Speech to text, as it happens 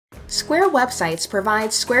Square websites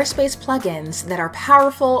provide Squarespace plugins that are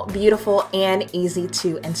powerful, beautiful, and easy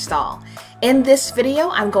to install. In this video,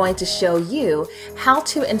 I'm going to show you how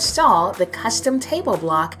to install the custom table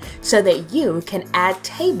block so that you can add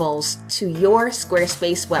tables to your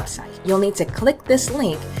Squarespace website. You'll need to click this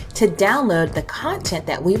link to download the content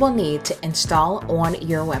that we will need to install on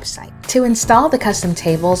your website. To install the custom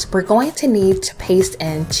tables, we're going to need to paste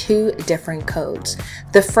in two different codes.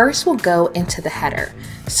 The first will go into the header.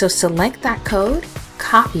 So select that code,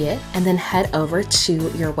 copy it, and then head over to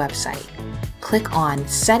your website. Click on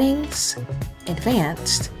Settings,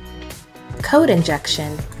 Advanced, Code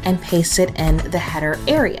Injection, and paste it in the header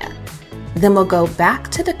area. Then we'll go back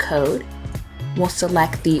to the code, we'll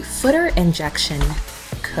select the footer injection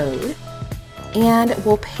code, and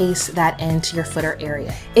we'll paste that into your footer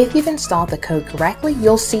area. If you've installed the code correctly,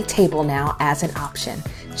 you'll see Table now as an option.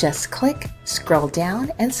 Just click, scroll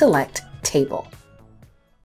down, and select Table.